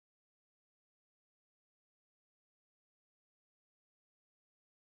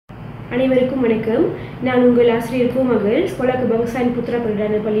அனைவருக்கும் வணக்கம். நான் உங்கள் ஆசிரியர் மகள் ஸ்கோலாக்கு பங்சான் புத்ரா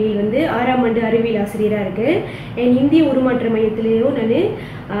பிரதான பள்ளியில் 6ஆம் ஆண்டு அறிவியல் ஆசிரியராக இருக்கேன். என் இந்திய உருமாற்ற மையத்திலேயும் நான்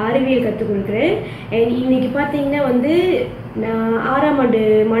அறிவியல் கற்றுக் கொடுக்குறேன். இன்னைக்கு பார்த்தீங்கன்னா நான் 6ஆம் ஆண்டு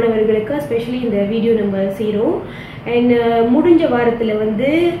மாணவர்களுக்கு ஸ்பெஷலி இந்த வீடியோ நம்ம செய்கிறோம். அண்ட் முடிஞ்ச வாரத்தில்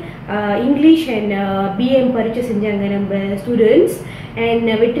இங்கிலீஷ் அண்ட் பிஎம் பரீட்சை செஞ்சாங்க நம்ம ஸ்டூடெண்ட்ஸ். அண்ட்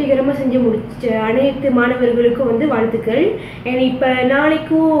வெற்றிகரமாக செஞ்சு முடிச்ச அனைத்து மாணவர்களுக்கும் வாழ்த்துக்கள். அண்ட் இப்போ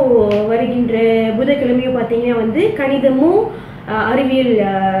நாளைக்கும் வருகின்ற புதன்கிழமையும் பார்த்தீங்கன்னா கணிதமும் அறிவியல்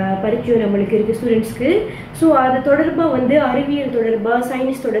பரீட்சையும் நம்மளுக்கு இருக்குது ஸ்டூடெண்ட்ஸ்க்கு. ஸோ அது தொடர்பாக அறிவியல் தொடர்பாக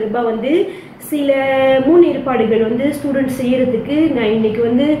சயின்ஸ் தொடர்பாக சில முன்னேற்பாடுகள் ஸ்டூடெண்ட்ஸ் செய்கிறதுக்கு நான்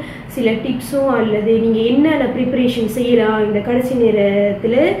இன்னைக்கு சில டிப்ஸும் அல்லது நீங்கள் என்னென்ன ப்ரிப்பரேஷன் செய்யலாம் இந்த கடைசி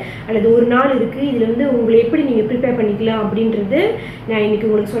நேரத்தில் அல்லது ஒரு நாள் இருக்குது, இதில் உங்களை எப்படி நீங்கள் ப்ரிப்பேர் பண்ணிக்கலாம் அப்படின்றது நான் இன்னைக்கு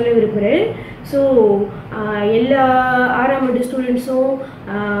உங்களுக்கு சொல்ல விரும்புகிறேன். ஸோ எல்லா 6ஆம் ஆண்டு ஸ்டூடெண்ட்ஸும்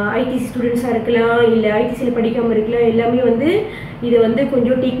ஐடிசி ஸ்டூடெண்ட்ஸாக இருக்கலாம், இல்லை ஐடிசியில் படிக்காமல் இருக்கலாம், எல்லாமே இதை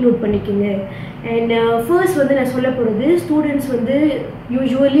கொஞ்சம் டேக் நோட் பண்ணிக்கோங்க. அண்ட் ஃபர்ஸ்ட் நான் சொல்ல போகிறது ஸ்டூடெண்ட்ஸ்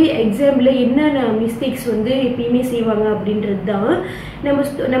யூஸ்வலி எக்ஸாமில் என்னென்ன மிஸ்டேக்ஸ் எப்பயுமே செய்வாங்க அப்படின்றது தான்.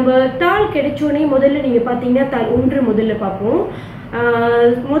 நம்ம தாள் கிடைச்சோடனே முதல்ல நீங்கள் பார்த்தீங்கன்னா தாள் 1 முதல்ல பார்ப்போம்.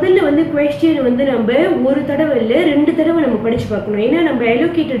 முதல்ல கொஸ்டின் நம்ம ஒரு தடவை இல்லை 2 தடவை நம்ம படித்து பார்க்கணும். ஏன்னா நம்ம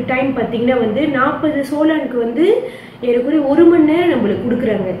அலோகேட்டட் டைம் பார்த்தீங்கன்னா 40 சோலானுக்கு ஏறக்குறைய 1 மணி நேரம் நம்மளுக்கு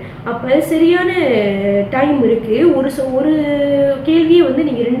கொடுக்குறாங்க. அப்போ சரியான டைம் இருக்குது. ஒரு கேள்வியை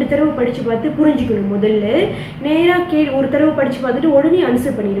நீங்கள் 2 தடவை படித்து பார்த்து புரிஞ்சுக்கணும். முதல்ல நேராக ஒரு தடவை படித்து பார்த்துட்டு உடனே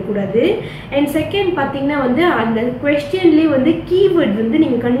ஆன்சர் பண்ணிடக்கூடாது. அண்ட் செகண்ட் பார்த்தீங்கன்னா அந்த கொஸ்டின்லேயே கீவேர்ட்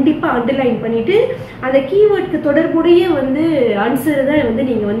நீங்கள் கண்டிப்பாக அண்டர்லைன் பண்ணிவிட்டு அந்த கீவேர்டுக்கு தொடர்புடைய ஆன்சரை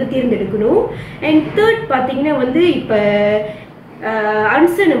தான் நீங்கள் தேர்ந்தெடுக்கணும். அண்ட் தேர்ட் பார்த்தீங்கன்னா இப்போ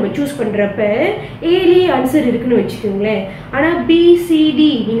ஆன்சர் நம்ம சூஸ் பண்ணுறப்ப ஏலேயே ஆன்சர் இருக்குன்னு வச்சுக்கோங்களேன். ஆனால் பிசிடி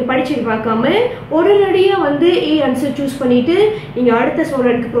நீங்கள் படிச்சுட்டு பார்க்காம உடனடியாக ஏ ஆன்சர் சூஸ் பண்ணிவிட்டு நீங்கள் அடுத்த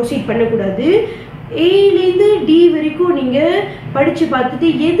சோழனுக்கு ப்ரொசீட் பண்ணக்கூடாது. ஏலேருந்து டி வரைக்கும் நீங்கள் படித்து பார்த்துட்டு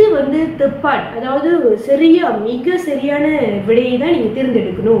எது தப்பாட், அதாவது மிக சரியான விடையை தான் நீங்கள்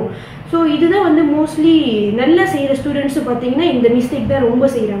தேர்ந்தெடுக்கணும். ஸோ இதுதான் மோஸ்ட்லி நல்லா செய்கிற ஸ்டூடெண்ட்ஸும் பார்த்தீங்கன்னா இந்த மிஸ்டேக் தான் ரொம்ப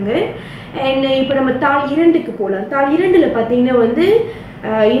செய்கிறாங்க. அண்ட் இப்போ நம்ம தாள் 2க்கு போகலாம். தாள் 2ல் பார்த்தீங்கன்னா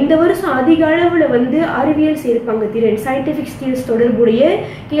இந்த வருஷம் அதிக அளவில் அறிவியல் சேர்ப்பாங்க திறன் சயின்டிஃபிக் ஸ்கில்ஸ் தொடர்புடைய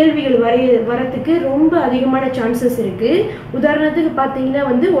கேள்விகள் வரத்துக்கு ரொம்ப அதிகமான சான்சஸ் இருக்குது. உதாரணத்துக்கு பார்த்தீங்கன்னா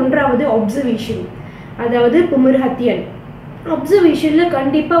 1வது அப்சர்வேஷன், அதாவது புமர்ஹத்தியன். அப்சர்வேஷனில்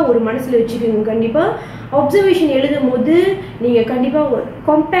கண்டிப்பாக ஒரு மனசில் வச்சுக்கோங்க. கண்டிப்பாக அப்சர்வேஷன் எழுதும் போது நீங்கள் கண்டிப்பாக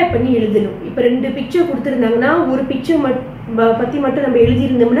கம்பேர் பண்ணி எழுதணும். இப்போ 2 பிக்சர் கொடுத்துருந்தாங்கன்னா ஒரு பிக்சர் பற்றி மட்டும் நம்ம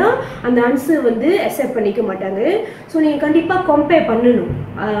எழுதியிருந்தோம்னா அந்த ஆன்சர் அக்செப்ட் பண்ணிக்க மாட்டாங்க. ஸோ நீங்கள் கண்டிப்பாக கம்பேர் பண்ணணும்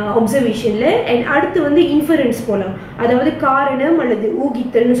அப்சர்வேஷனில். அண்ட் அடுத்து இன்ஃபரன்ஸ் போகலாம், அதாவது காரணம் அல்லது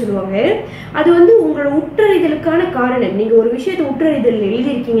ஊகித்தல்னு சொல்லுவாங்க. அது உங்களோட உற்றறிதலுக்கான காரணம். நீங்கள் ஒரு விஷயத்தை உற்றறிதல்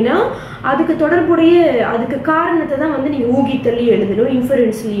எழுதியிருக்கீங்கன்னா அதுக்கு தொடர்புடைய அதுக்கு காரணத்தை தான் நீங்கள் ஊகித்தல்லையும் எழுதணும்,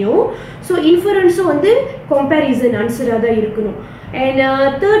 இன்ஃபரன்ஸ்லையும். ஸோ இன்ஃபரன்ஸும் கம்பேரிசன் ஆன்சராக தான் இருக்கணும். அண்ட்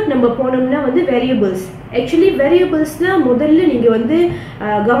தேர்ட் நம்ம போனோம்னா வேரியபிள்ஸ். ஆக்சுவலி வேரியபிள்ஸ்லாம் முதல்ல நீங்கள்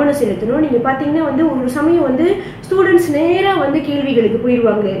கவனம் செலுத்தணும். நீங்கள் பார்த்தீங்கன்னா ஒரு சமயம் ஸ்டூடெண்ட்ஸ் நேராக கேள்விகளுக்கு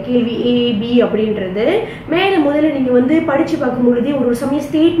போயிடுவாங்க. கேள்வி ஏ பி அப்படின்றது மேலே முதல்ல நீங்கள் படித்து பார்க்கும் பொழுதே ஒரு சமயம்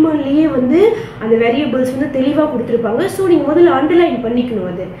ஸ்டேட்மெண்ட்லேயே அந்த வேரியபிள்ஸ் தெளிவாக கொடுத்துருப்பாங்க. ஸோ நீங்கள் முதல்ல அண்டர்லைன் பண்ணிக்கணும்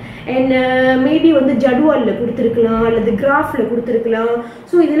அது. அண்ட் மேபி ஜடுவாலில் கொடுத்துருக்கலாம் அல்லது கிராஃபில் கொடுத்துருக்கலாம்.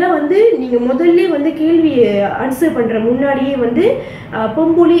 ஸோ இதெல்லாம் நீங்கள் முதல்ல கேள்வியை ஆன்சர் பண்ணுற முன்னாடியே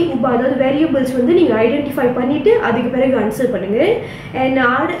பொம்புலி உபா, அதாவது வேரியபிள்ஸ் நீங்கள் ஐடென்டிஃபை பண்ணிவிட்டு அதுக்கு பிறகு ஆன்சர் பண்ணுங்கள். அண்ட்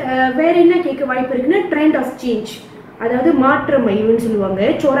வேற என்ன கேட்க வாய்ப்பு இருக்குன்னா ட்ரெண்ட் ஆஃப் சேஞ்ச், அதாவது மாற்றம் மைவுன்னு சொல்லுவாங்க.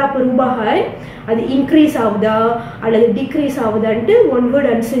 சோரா பருபாக அது இன்க்ரீஸ் ஆகுதா அல்லது டிக்ரீஸ் ஆகுதான்ட்டு 1 வேர்ட்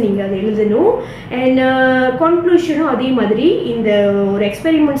ஆன்சர் நீங்கள் அதை எழுதணும். அண்ட் கன்க்ளூஷனும் அதே மாதிரி. இந்த ஒரு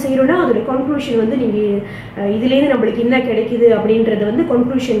எக்ஸ்பெரிமெண்ட் செய்கிறோன்னா அதோட கன்க்ளூஷன் நீங்கள் இதுலேருந்து நம்மளுக்கு என்ன கிடைக்குது அப்படின்றத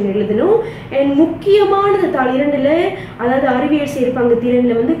கன்க்ளூஷன் எழுதணும். அண்ட் முக்கியமானது தாள் 2ல், அதாவது அறிவியல் சேர்ப்பாங்க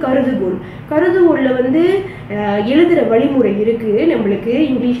திறனில் கருதுகோள். கருதுகோளில் எழுதுகிற வழிமுறை இருக்குது நம்மளுக்கு.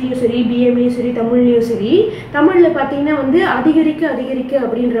 இங்கிலீஷ்லேயும் சரி, பிஎம்லேயும் சரி, தமிழ்லேயும் சரி. தமிழில் பார்த்தீங்கன்னா அதிகரிக்க அதிகரிக்க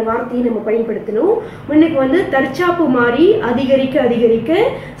அப்படின்ற வார்த்தையை நம்ம பயன்படுத்தணும். முன்னுக்கு தற்சாப்பு மாறி அதிகரிக்க அதிகரிக்க,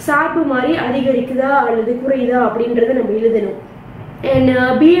 சார்பு மாறி அதிகரிக்குதா அல்லது குறையுதா அப்படின்றத நம்ம எழுதணும். And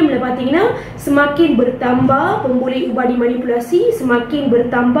BM la pathina semakin bertambah boleh ubah dimanipulasi, semakin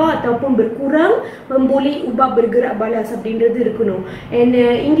bertambah ataupun berkurang boleh ubah bergerak balas அப்படின்றது இருக்கணும். And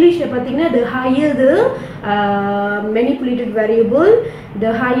English la pathina the higher the manipulated variable,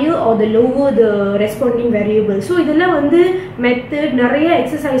 the higher or the lower the responding variable. So இதெல்லாம் வந்து method நிறைய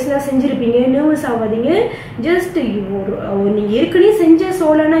எக்ஸசைஸ்லாம் செஞ்சிருப்பீங்க, nervous ஆகாதீங்க. Just நீங்க ஏற்கனவே செஞ்ச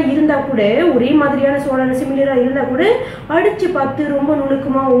சோழனா இருந்தா கூட, ஒரே மாதிரியான சோழனா சிமிலரா இருந்தா கூட படிச்சு பார்த்து ரொம்ப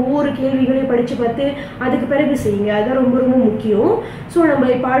நுணுக்கமா ஒவ்வொரு கேள்விகளையும் படிச்சு பார்த்து அதுக்கு பிறகு செய்யுங்க. அதான் ரொம்ப ரொம்ப முக்கியம். ஸோ நம்ம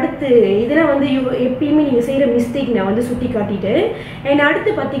இப்போ அடுத்து இதெல்லாம் வந்து எப்பயுமே நீங்கள் செய்கிற மிஸ்டேக் நான் வந்து சுட்டி காட்டிட்டேன். அண்ட்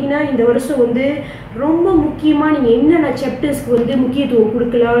அடுத்து பார்த்தீங்கன்னா இந்த வருஷம் வந்து ரொம்ப முக்கியமாக நீங்கள் என்னென்ன சாப்டர்ஸ்க்கு வந்து முக்கியத்துவம்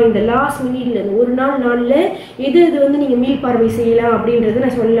கொடுக்கலாம், இந்த லாஸ்ட் மினிட்ல ஒரு நாளில் எது வந்து நீங்கள் மீள் பார்வை செய்யலாம் அப்படின்றது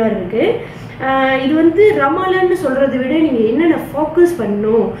நான் சொல்லலாம் இருக்கு. இது வந்து ரமாலன்னு சொல்கிறத விட நீங்கள் என்னென்ன ஃபோக்கஸ்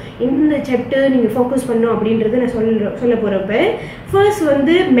பண்ணணும், எந்த சாப்டர் நீங்கள் ஃபோக்கஸ் பண்ணணும் அப்படின்றத நான் சொல்ல போகிறப்ப ஃபர்ஸ்ட்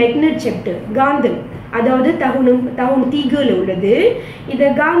வந்து மேக்னெட் சாப்டர், காந்தம், அதாவது தகுணம் தீகல உள்ளது. இந்த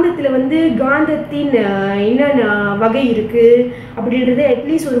காந்தத்தில் வந்து காந்தத்தின் என்னென்ன வகை இருக்குது அப்படின்றத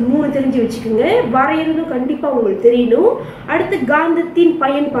அட்லீஸ்ட் ஒரு 3 தெரிஞ்சு வச்சுக்கோங்க. வரையறதும் கண்டிப்பாக உங்களுக்கு தெரியணும். அடுத்து காந்தத்தின்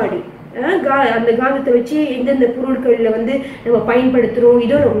பயன்பாடு, அந்த காந்தத்தை வச்சு எந்தெந்த பொருட்களில் வந்து நம்ம பயன்படுத்துகிறோம்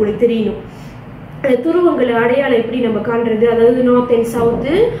இதோ உங்களுக்கு தெரியணும். துருவங்களை அடையாளம் எப்படி நம்ம காண்றது, அதாவது நார்த் அண்ட்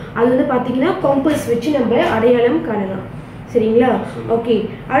சவுத்து, அது வந்து பார்த்தீங்கன்னா காம்பஸ் வச்சு நம்ம அடையாளம் காணலாம். சரிங்களா? ஓகே.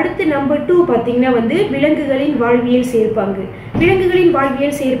 அடுத்து நம்பர் 2 பார்த்தீங்கன்னா வந்து விலங்குகளின் வாழ்வியல் சேர்ப்பாங்க. விலங்குகளின்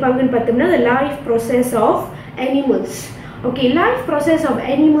வாழ்வியல் சேர்ப்பாங்கன்னு பார்த்தோம்னா the life process of animals. Okay, life process of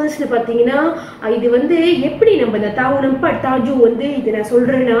அனிமல்ஸ்னு பார்த்தீங்கன்னா இது வந்து எப்படி நம்ம இந்த தாஜு வந்து இது நான்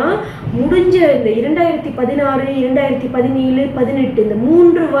சொல்கிறேன்னா முடிஞ்ச இந்த 2016, 2017, 18 இந்த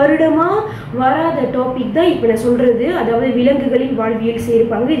 3 வருடமாக வராத டாபிக் தான் இப்போ நான் சொல்கிறது. அதாவது விலங்குகளின் வாழ்வியல்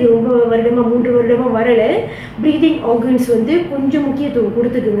சேர்ப்பாங்க. இது ரொம்ப வருடமாக 3 வருடமாக வரலை. ப்ரீதிங் ஆர்கன்ஸ் வந்து கொஞ்சம் முக்கியத்துவம்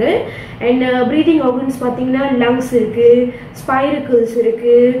கொடுத்துக்குங்க. அண்ட் ப்ரீதிங் ஆர்கன்ஸ் பார்த்தீங்கன்னா லங்ஸ் இருக்குது, ஸ்பைரக்கிள்ஸ்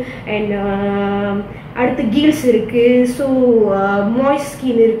இருக்குது, அண்ட் அடுத்து கீல்ஸ் இருக்குது, ஸோ மாய்ஸ்ட்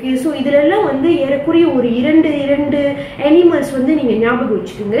ஸ்கின் இருக்குது. ஸோ இதிலெல்லாம் வந்து ஏறக்குறைய ஒரு இரண்டு அனிமல்ஸ் வந்து நீங்கள் ஞாபகம்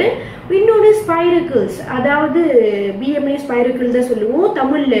வச்சுக்கோங்க. இன்னொன்று ஸ்பைரக்கிள்ஸ், அதாவது பிஎம்ஏ ஸ்பைரக்கிள் தான் சொல்லுவோம்,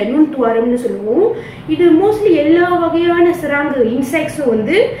 தமிழில் நுண்துவாரம்னு சொல்லுவோம். இது மோஸ்ட்லி எல்லா வகையான சிறாங்க இன்செக்ட்ஸும்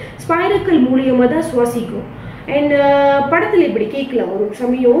வந்து ஸ்பைரக்கிள் மூலியமாக தான் சுவாசிக்கும். அண்ட் படத்தில் இப்படி கேட்கலாம், ஒரு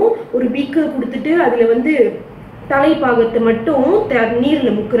சமயம் ஒரு பீக்கர் கொடுத்துட்டு அதில் வந்து தலைப்பாகத்தை மட்டும்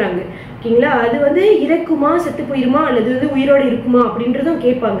நீரில் முக்குறாங்க. ஓகேங்களா? அது வந்து இறக்குமா, செத்து போயிருமா, அல்லது வந்து உயிரோடு இருக்குமா அப்படின்றதும்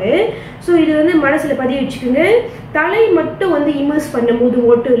கேட்பாங்க. ஸோ இது வந்து மனசில் பதிய வச்சுக்கோங்க. தலை மட்டும் வந்து இமர்ஸ் பண்ணும்போது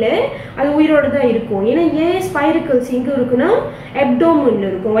ஓட்டுல அது உயிரோடு தான் இருக்கும். ஏன்னா ஏன் ஸ்பைரக்கிள்ஸ் எங்கே இருக்குன்னா அப்டோமனில்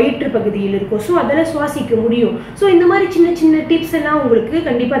இருக்கும், வயிற்று பகுதியில் இருக்கும். ஸோ அதெல்லாம் சுவாசிக்க முடியும். ஸோ இந்த மாதிரி சின்ன சின்ன டிப்ஸ் எல்லாம் உங்களுக்கு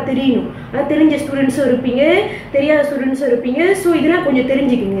கண்டிப்பாக தெரியணும். அது தெரிஞ்ச ஸ்டூடெண்ட்ஸும் இருப்பீங்க, தெரியாத ஸ்டூடெண்ட்ஸும் இருப்பீங்க. ஸோ இதெல்லாம் கொஞ்சம்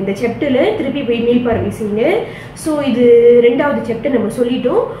தெரிஞ்சுக்கோங்க. இந்த சாப்டரில் திருப்பி போய் மீள் பார்வை செய்யுங்க. ஸோ இது 2வது சாப்டர் நம்ம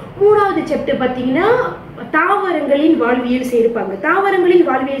சொல்லிட்டோம். 3வது சாப்டர் பார்த்தீங்கன்னா தாவரங்களின் வாழ்வியல் சேர்ப்பாங்க. தாவரங்களின்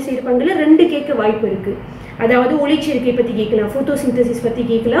வாழ்வியல் சேர்ப்பாங்கல 2 கேட்க வாய்ப்பு இருக்கு. அதாவது ஒளிச்சேர்க்கை பற்றி கேட்கலாம், ஃபோட்டோசிந்தசிஸ் பற்றி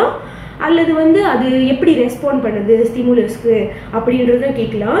கேட்கலாம், அல்லது வந்து அது எப்படி ரெஸ்பாண்ட் பண்ணுது ஸ்டிமுலஸ்க்கு அப்படின்றதும்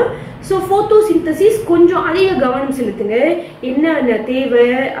கேட்கலாம். ஸோ ஃபோட்டோசிந்தசிஸ் கொஞ்சம் அதிக கவனம் செலுத்துங்க. என்ன தேவை,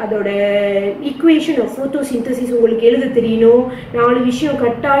 அதோட ஈக்குவேஷன் ஆஃப் ஃபோட்டோசிந்தசிஸ் உங்களுக்கு எழுத தெரியணும். 4 விஷயம்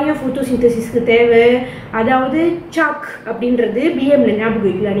கட்டாயம் ஃபோட்டோசிந்தசிஸ்க்கு தேவை. அதாவது சாக் அப்படின்றது பிஎம்ல ஞாபகம்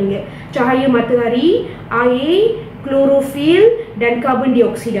வைக்கலாம் நீங்கள். சாய மத்தகாரி, ஆயே, குளோரோஃபில், தென் கார்பன் டை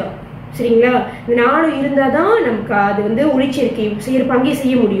ஆக்சைடா. சரிங்களா? இந்த 4 இருந்தால் தான் நமக்கு அது வந்து ஒளிச்சேர்க்கை பங்கே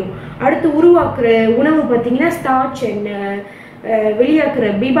செய்ய முடியும். அடுத்து உருவாக்குற உணவு பார்த்தீங்கன்னா ஸ்டார்ச் அண்ட் வெளியாக்குற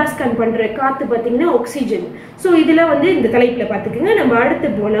பீபாஸ்கான் பண்ணுற காற்று பார்த்தீங்கன்னா ஆக்சிஜன். ஸோ இதெல்லாம் வந்து இந்த தலைப்பில் பார்த்துக்குங்க. நம்ம அடுத்து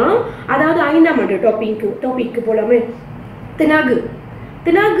போனால் அதாவது 5ஆம் ஆண்டு டாபிக்கு போகலாமே.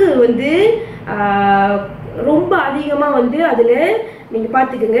 தினாகு வந்து ரொம்ப அதிகமாக வந்து அதில் நீங்கள்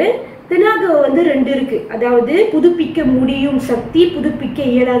பார்த்துக்குங்க. தினாகு வந்து 2 இருக்கு. அதாவது புதுப்பிக்க முடியும் சக்தி, புதுப்பிக்க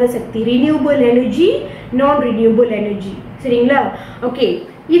இயலாத சக்தி, ரினியூவபிள் எனர்ஜி, நான் ரினியூவபிள் எனர்ஜி. சரிங்களா? ஓகே,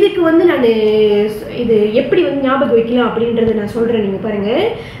 இதுக்கு வந்து நான் இது எப்படி வந்து ஞாபகம் வைக்கலாம் அப்படின்றத நான் சொல்றேன். நீங்க பாருங்க,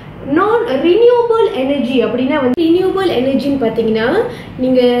 நான் ரினியூவபிள் எனர்ஜி அப்படின்னா வந்து ரினியூவபிள் எனர்ஜின்னு பார்த்தீங்கன்னா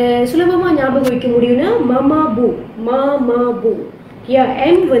நீங்க சுலபமாக ஞாபகம் வைக்க முடியும்னா மாமாபு.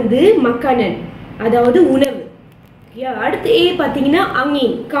 எம் வந்து மக்கனன், அதாவது உணவு. அடுத்து ஏ பார்த்தீங்கன்னா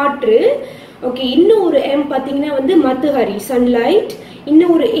அங்கின், காற்று. ஓகே, இன்னும் ஒரு எம் பார்த்தீங்கன்னா வந்து மத்துஹரி, சன்லைட்.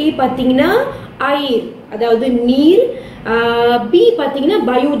 இன்னும் ஒரு ஏ பார்த்தீங்கன்னா ஐர், அதாவது நீர். பி பார்த்தீங்கன்னா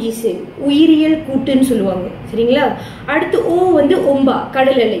பயோஜிசன், உயிரியல் கூட்டுன்னு சொல்லுவாங்க. சரிங்களா? அடுத்து ஓ வந்து ஒம்பா,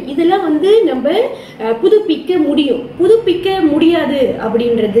 கடல் அலை. இதெல்லாம் வந்து நம்ம புதுப்பிக்க முடியும். புதுப்பிக்க முடியாது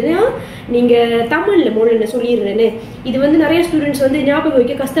அப்படின்றதுனா நீங்க தமிழ்ல முதல்ல சொல்லிடுறேன்னு. இது வந்து நிறைய ஸ்டூடெண்ட்ஸ் வந்து ஞாபகம்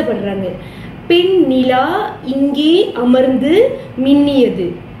வைக்க கஷ்டப்படுறாங்க. பெண் நிலா இங்கே அமர்ந்து மின்னியது.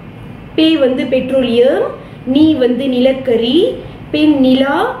 பே வந்து பெட்ரோலியம், நீ வந்து நிலக்கரி, பெண்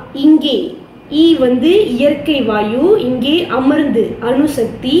நிலா இங்கே, ஈ வந்து இயற்கை வாயு, இங்கே அமர்ந்து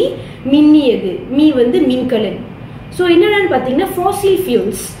அணுசக்தி, மின்னியது, மீ வந்து மின்கலன். ஸோ என்னென்னு பார்த்தீங்கன்னா ஃபாசில்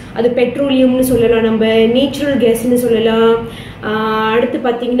ஃபியூல்ஸ், அது பெட்ரோலியம்னு சொல்லலாம், நம்ம நேச்சுரல் கேஸ்ன்னு சொல்லலாம். அடுத்து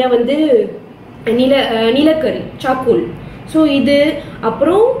பார்த்தீங்கன்னா வந்து நிலக்கரி, சாக்கோல். ஸோ இது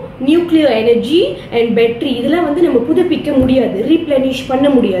அப்புறம் நியூக்ளியர் எனர்ஜி அண்ட் பேட்டரி, இதெல்லாம் வந்து நம்ம புதுப்பிக்க முடியாது, ரீப்ளனிஷ் பண்ண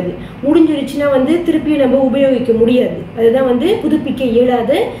முடியாது. முடிஞ்சிருச்சுன்னா வந்து திருப்பியும் நம்ம உபயோகிக்க முடியாது. அதுதான் வந்து புதுப்பிக்க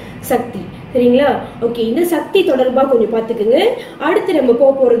இயலாத சக்தி. சரிங்களா? ஓகே, இந்த சக்தி தொடர்பாக கொஞ்சம் பார்த்துக்குங்க. அடுத்து நம்ம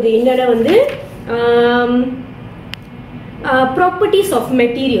போக போகிறது என்னன்னா வந்து ப்ராப்பர்ட்டிஸ் ஆஃப்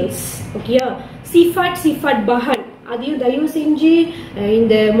மெட்டீரியல்ஸ். ஓகேயா? சிஃபாட் பஹன், அதையும் தயவு செஞ்சு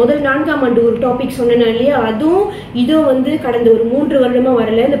இந்த முதல் 4ஆம் ஆண்டு ஒரு டாபிக் சொன்னேன் இல்லையா, அதுவும் இதுவும் வந்து கடந்த ஒரு 3 வருடமா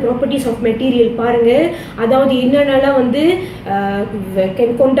வரல. இந்த ப்ராப்பர்ட்டிஸ் ஆஃப் மெட்டீரியல் பாருங்க. அதாவது என்னென்னலாம் வந்து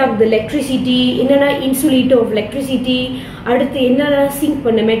கேன் கான்டாக்ட் த எலக்ட்ரிசிட்டி, என்னென்ன இன்சுலேட்டர் ஆஃப் எலக்ட்ரிசிட்டி, அடுத்து என்னென்ன சிங்க்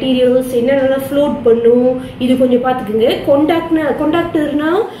பண்ண மெட்டீரியல்ஸ், என்னென்னலாம் ஃப்ளோட் பண்ணும், இது கொஞ்சம் பார்த்துக்குங்க.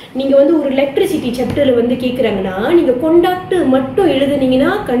 கொண்டாக்டர்னா நீங்க வந்து ஒரு எலக்ட்ரிசிட்டி சாப்டர்ல வந்து கேட்குறாங்கன்னா நீங்க கொண்டாக்டர் மட்டும்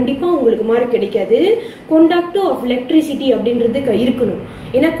எழுதுனீங்கன்னா கண்டிப்பா உங்களுக்கு மார்க் கிடைக்காது. கொண்டாக்டர் ஆஃப் எலக்ட்ரிசிட்டி அப்படின்றது இருக்கணும்.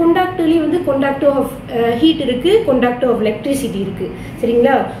 ஏன்னா கொண்டாக்டர்லயே வந்து கொண்டாக்டர் ஆஃப் ஹீட் இருக்கு, கொண்டாக்டர் ஆஃப் எலக்ட்ரிசிட்டி இருக்கு.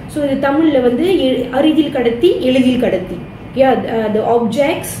 சரிங்களா? ஸோ இது தமிழ்ல வந்து அரிதில் கடத்தி, எளிதில் கடத்தி. the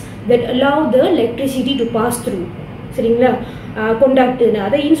objects that allow the electricity to pass through. சரிங்களா? கொண்டாக்டர்னா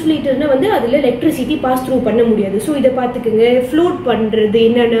அதை, இன்சுலேட்டர்னா வந்து அதில் எலக்ட்ரிசிட்டி பாஸ் த்ரூ பண்ண முடியாது. ஸோ இதை பார்த்துக்குங்க. ஃப்ளோட் பண்ணுறது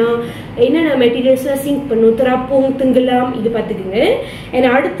என்னென்ன மெட்டீரியல்ஸ்லாம் சிங்க் பண்ணும், திராப்போம், திங்கலாம், இது பார்த்துக்குங்க.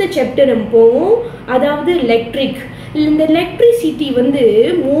 ஏன்னா அடுத்த சாப்டர் நம்ம போவோம், அதாவது எலக்ட்ரிக். இந்த எலக்ட்ரிசிட்டி வந்து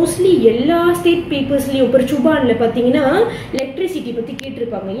மோஸ்ட்லி எல்லா ஸ்டேட் பேப்பர்ஸ்லையும் இப்போ சுபான்ல பார்த்தீங்கன்னா எலக்ட்ரிசிட்டி பற்றி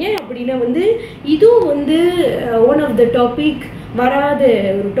கேட்டிருப்பாங்க. ஏன் அப்படின்னா வந்து இதுவும் வந்து ஒன் ஆஃப் த டாபிக், வராத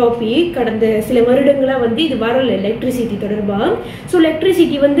ஒரு டாபிக். கடந்த சில வருடங்களாக வந்து இது வரல எலக்ட்ரிசிட்டி தொடர்பாக. ஸோ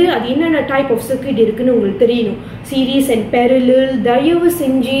எலக்ட்ரிசிட்டி வந்து அது என்னென்ன டைப் ஆஃப் சர்க்யூட் இருக்குன்னு உங்களுக்கு தெரியணும். Series and parallel. தயவு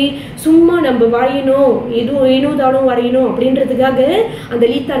செஞ்சு சும்மா நம்ம வரையணும், எதுவும் ஏனோதானும் வரையணும் அப்படின்றதுக்காக அந்த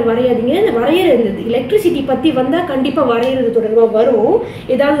லீத்தான் வரையாதீங்க. அந்த வரையறது எலக்ட்ரிசிட்டி பற்றி வந்தால் கண்டிப்பாக வரைகிறது தொடர்பாக வரும்.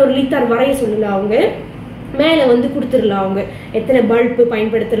 ஏதாவது ஒரு லீத்தான் வரைய சொல்லலாம். அவங்க மேலே வந்து கொடுத்துடலாம், அவங்க எத்தனை பல்பு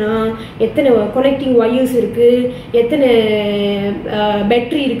பயன்படுத்தலாம், எத்தனை கனெக்டிங் ஒயர்ஸ் இருக்குது, எத்தனை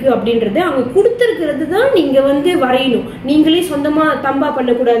பேட்டரி இருக்குது அப்படின்றத அவங்க கொடுத்துருக்கிறது தான் நீங்கள் வந்து வரையணும். நீங்களே சொந்தமாக தம்பா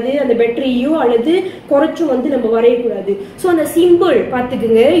பண்ணக்கூடாது, அந்த பேட்டரியோ அல்லது குறைச்சும் வந்து நம்ம வரையக்கூடாது. ஸோ அந்த சிம்பிள்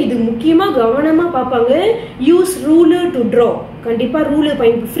பார்த்துக்குங்க, இது முக்கியமாக கவனமாக பார்ப்பாங்க. Use ruler to draw. கண்டிப்பாக ரூலர்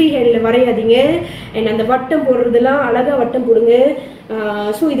ஃப்ரீ ஹேண்டில் வரையாதீங்க. அண்ட் அந்த வட்டம் போடுறதெல்லாம் அழகாக வட்டம் போடுங்க.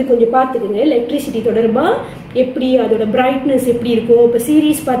 ஸோ இது கொஞ்சம் பார்த்துக்குங்க. எலக்ட்ரிசிட்டி தொடர்பாக எப்படி அதோட பிரைட்னஸ் எப்படி இருக்கும். இப்போ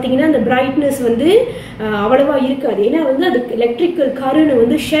சீரீஸ் பார்த்தீங்கன்னா அந்த பிரைட்னஸ் வந்து அவ்வளவா இருக்காது, ஏன்னா வந்து அது எலக்ட்ரிக்கல் கரண்ட்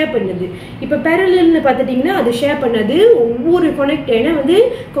வந்து ஷேர் பண்ணுது. இப்போ பேரலல்னு பார்த்துட்டிங்கன்னா அது ஷேர் பண்ணாது. ஒவ்வொரு ஏன்னா வந்து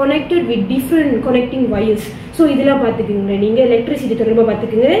connected with different connecting wires. So இதெல்லாம் பார்த்துக்குங்க, நீங்கள் எலக்ட்ரிசிட்டி தொடர்பாக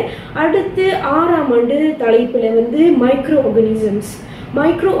பார்த்துக்குங்க. அடுத்து 6ஆம் ஆண்டு தலைப்பில் வந்து micro organisms.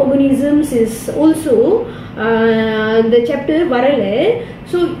 Micro organisms is also இந்த சாப்டர் வரல.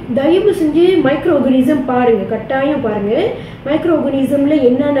 ஸோ தயவு செஞ்சு மைக்ரோ ஆர்கனிசம் பாருங்க, கட்டாயம் பாருங்க. மைக்ரோ ஆர்கனிசம்ல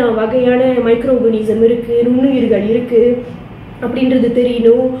என்னென்ன வகையான மைக்ரோ ஆர்கனிசம் இருக்கு, நுண்ணுயிர்கள் இருக்கு அப்படின்றது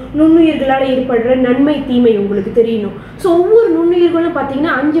தெரியணும். நுண்ணுயிர்களால் ஏற்படுற நன்மை தீமை உங்களுக்கு தெரியணும். ஸோ ஒவ்வொரு நுண்ணுயிர்களும்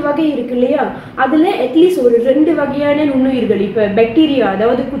பார்த்தீங்கன்னா 5 வகை இருக்கு இல்லையா, அதில் அட்லீஸ்ட் ஒரு 2 வகையான நுண்ணுயிர்கள். இப்போ பாக்டீரியா,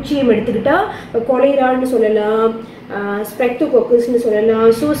 அதாவது குச்சியம் எடுத்துக்கிட்டா கொலைரான்னு சொல்லலாம், ஸ்பெக்டோகோக்கஸ்ன்னு சொல்லலாம்.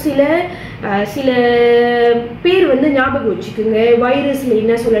 ஸோ சில பேர் வந்து ஞாபகம் வச்சுக்கோங்க. வைரஸில்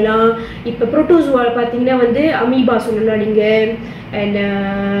என்ன சொல்லலாம், இப்போ புரோட்டோசுவா பார்த்தீங்கன்னா வந்து அமீபா சொல்லலாம் நீங்கள். அண்ட்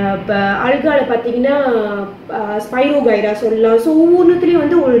இப்போ அல்காவில் பார்த்தீங்கன்னா ஸ்பைரோகைரா சொல்லலாம். ஸோ ஒவ்வொன்றுத்துலேயும்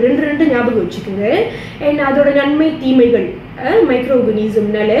வந்து ஒரு 2 ஞாபகம் வச்சுக்கோங்க. அண்ட் அதோட நன்மை தீமைகள் மைக்ரோ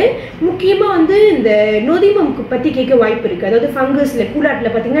ஆர்கனிசம்னால முக்கியமாக வந்து இந்த நொதிமம்க்கு பற்றி கேட்க வாய்ப்பு இருக்குது. அதாவது ஃபங்கஸில்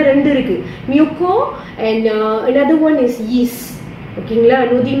கூலாட்டில் பார்த்தீங்கன்னா 2 இருக்குது, muco and another one is yeast. ஓகேங்களா.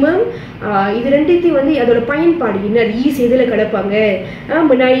 நொதிமம் இது ரெண்டுத்தையும் வந்து அதோட பயன்பாடு என்ன, ஈஸ் எதில் கிடப்பாங்க,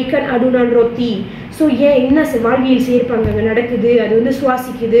 menaikkan adunan roti. ஸோ ஏன் என்ன வாழ்வியல் சேர்ப்பாங்க அங்கே நடக்குது, அது வந்து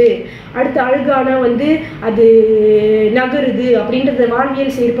சுவாசிக்குது, அடுத்து அழுகானா வந்து அது நகருது அப்படின்றத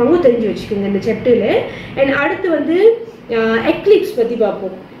வாழ்வியல் சேர்ப்பாங்க தெரிஞ்சு வச்சுக்கோங்க இந்த சாப்டரில். அண்ட் அடுத்து வந்து எக்லிப்ஸ் பற்றி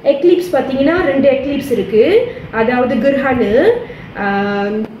பார்ப்போம். எக்லிப்ஸ் பார்த்தீங்கன்னா 2 எக்லிப்ஸ் இருக்குது. அதாவது கிரஹணு,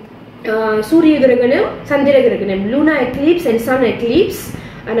 சூரிய கிரகணம், சந்திர கிரகணம், Luna Eclipse and son Eclipse.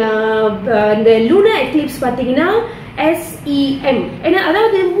 இந்த லூனா எக்லிப்ஸ் பார்த்தீங்கன்னா SEM. ஏன்னா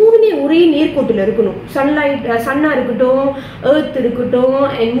அதாவது மூணுமே ஒரே நேர்கோட்டில் இருக்கணும். சன்லைட், சன்னாக இருக்கட்டும், எர்த் இருக்கட்டும்,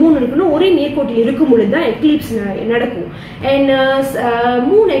 அண்ட் மூணு இருக்கணும், ஒரே நேர்கோட்டில் இருக்கும் பொழுது தான் எக்லிப்ஸ் நடக்கும். அண்ட்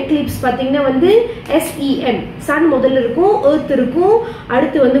மூணு எக்லிப்ஸ் பார்த்தீங்கன்னா வந்து SEM, சன் முதல்ல இருக்கும், எர்த் இருக்கும்,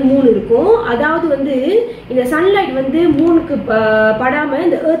 அடுத்து வந்து மூணு இருக்கும். அதாவது வந்து இந்த சன்லைட் வந்து மூணுக்கு படாமல்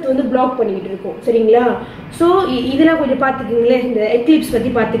இந்த எர்த் வந்து பிளாக் பண்ணிக்கிட்டு இருக்கும். சரிங்களா. ஸோ இதெல்லாம் கொஞ்சம் பார்த்துக்குங்களேன், இந்த எக்லிப்ஸ்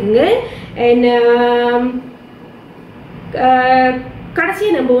பற்றி பார்த்துக்குங்க. அண்ட்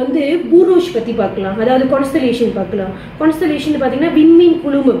கடைசியாக நம்ம வந்து பூரோஷ் பற்றி பார்க்கலாம், அதாவது கான்ஸ்டலேஷன் பார்க்கலாம். கான்ஸ்டலேஷன் பார்த்தீங்கன்னா விண்மீன்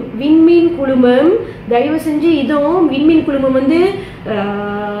குழுமம். விண்மீன் குழுமம் தயவு செஞ்சு இதுவும் விண்மீன் குழுமம் வந்து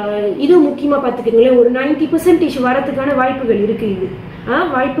இதுவும் முக்கியமாக பார்த்துக்கோங்களேன். ஒரு 90% வரதுக்கான வாய்ப்புகள் இருக்குது. இது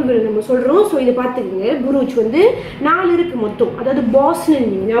வாய்ப்புகள் நம்ம சொல்கிறோம். ஸோ இதை பார்த்துக்கோங்க. பூரோஷ் வந்து 4 இருக்குது மொத்தம். அதாவது பாஸ்ன்னு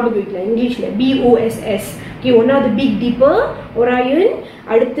நீங்கள் ஞாபகம் வைக்கலாம் இங்கிலீஷில், BOSS. ஓகே, ஒன்றாவது பிக் டீப்பர், ஒராயன்,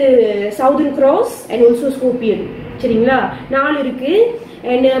 அடுத்து சவுதர்ன் கிராஸ் அண்ட் ஆல்சோ ஸ்கோர்பியன். சரிங்களா, 4 இருக்கு.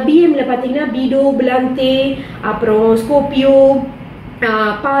 அண்ட் பிஎம்ல பார்த்தீங்கன்னா பீடோ, பிளாந்தே, அப்புறம் ஸ்கோப்பியோ,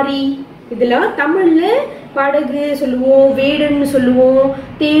 பாரி. இதெல்லாம் தமிழில் படகு சொல்லுவோம், வேடன்னு சொல்லுவோம்,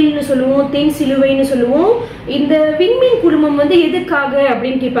 தேல்னு சொல்லுவோம், தென் சிலுவைன்னு சொல்லுவோம். இந்த விண்மீன் குழுமம் வந்து எதுக்காக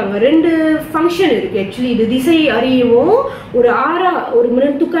அப்படின்னு கேட்பாங்க. 2 ஃபங்க்ஷன் இருக்கு ஆக்சுவலி. இது திசை அறியவும், ஒரு ஆரா, ஒரு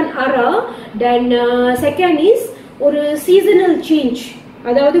menentukan arah. Then second is ஒரு சீசனல் சேஞ்ச்,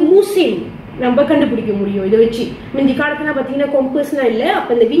 அதாவது மூசின் நம்ம கண்டுபிடிக்க முடியும் இதை வச்சு. முந்தி காலத்துல பார்த்தீங்கன்னா கொம்பஸ்லாம் இல்லை.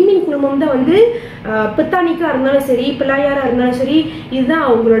 அப்போ இந்த விண்மீன் குழுமம் தான் வந்து பெத்தானிக்கா இருந்தாலும் சரி, பிள்ளையாரா இருந்தாலும் சரி, இதுதான்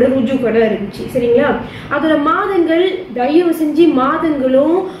அவங்களோட ருஜு கடை இருந்துச்சு. சரிங்களா. அதோட மாதங்கள் தயவு செஞ்சு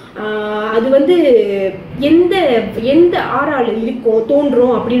மாதங்களும் அது வந்து எந்த எந்த ஆறால் இருக்கும்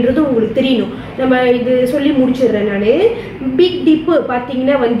தோன்றும் அப்படின்றது உங்களுக்கு தெரியணும். நம்ம இது சொல்லி முடிச்சிடுறேன் நான். பிக் டிப்பர்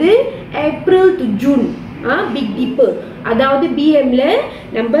பார்த்தீங்கன்னா வந்து April to June. Big deeper அதாவது பிஎம்ல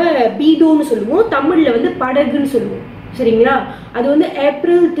நம்ம பீடோன்னு சொல்லுவோம், தமிழ்ல வந்து படகுன்னு சொல்லுவோம். சரிங்களா. அது வந்து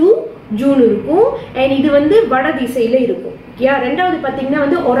ஏப்ரல் டு ஜூன் இருக்கும். அண்ட் இது வந்து வட திசையில இருக்கும். ரெண்டாவது பார்த்தீங்கன்னா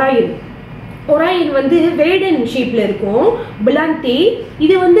வந்து ஒராயன். ஒராயன் வந்து வேடன் ஷேப்ல இருக்கும். பிளாந்தே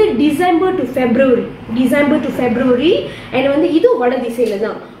இது வந்து டிசம்பர் டு ஃபெப்ரவரி. அண்ட் வந்து இது வட திசையில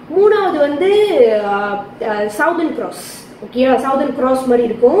தான். மூணாவது வந்து Southern cross. Okay, Southern cross மாதிரி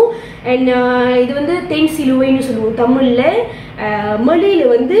இருக்கும். அண்ட் இது வந்து தென் சிலுவைன்னு சொல்லுவோம் தமிழ்ல. மலையில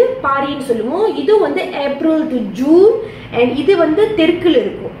வந்து பாரின்னு சொல்லுவோம். இது வந்து ஏப்ரல் டு ஜூன். அண்ட் இது வந்து தெற்குல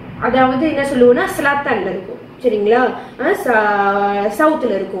இருக்கும், அதாவது என்ன சொல்லுவோம்னா ஸ்லாத்தான்ல இருக்கும். சரிங்களா,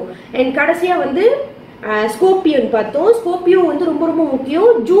 சவுத்துல இருக்கும். அண்ட் கடைசியா வந்து ஸ்கோப்பியன் பார்த்தோம். ஸ்கோப்பியோ வந்து ரொம்ப ரொம்ப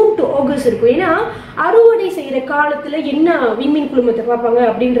முக்கியம். ஜூன் டு ஆகஸ்ட் இருக்கும். ஏன்னா அறுவடை செய்யற காலத்துல என்ன விண்மீன் குழுமத்தை பார்ப்பாங்க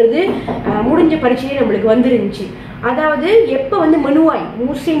அப்படின்றது முடிஞ்ச பரீட்சையே நம்மளுக்கு வந்துருந்துச்சு. அதாவது எப்ப வந்து மனுவாய்,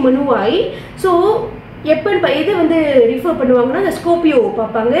 மூசை மனுவாய். ஸோ எப்போ எது வந்து ரிஃபர் பண்ணுவாங்கன்னா இந்த ஸ்கோப்பியோ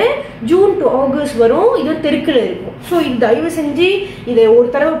பார்ப்பாங்க. ஜூன் டு ஆகஸ்ட் வரும். இது தெற்குல இருக்கும். ஸோ இது தயவு செஞ்சு இதை ஒரு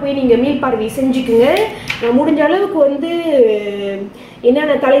தடவை போய் நீங்கள் மீள்பார்வை செஞ்சுக்குங்க. முடிஞ்ச அளவுக்கு வந்து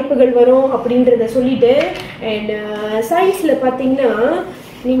என்னென்ன தலைப்புகள் வரும் அப்படின்றத சொல்லிட்டு. அண்ட் சயின்ஸில் பார்த்தீங்கன்னா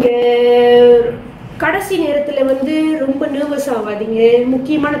நீங்கள் கடைசி நேரத்தில் வந்து ரொம்ப நர்வஸ் ஆகாதீங்க.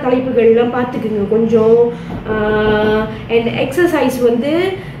 முக்கியமான தலைப்புகள்லாம் பார்த்துக்குங்க கொஞ்சம். அண்ட் எக்ஸசைஸ் வந்து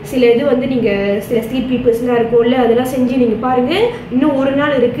சில இது வந்து நீங்கள் சில ஸ்ட்ரீட் பீப்புள்ஸ்லாம் இருக்கும்ல, அதெல்லாம் செஞ்சு நீங்கள் பாருங்கள். இன்னும் ஒரு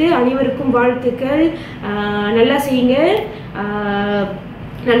நாள் இருக்குது. அனைவருக்கும் வாழ்த்துக்கள். நல்லா செய்யுங்க.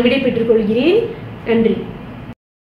 நான் விடை பெற்றுக் கொள்கிறேன். நன்றி.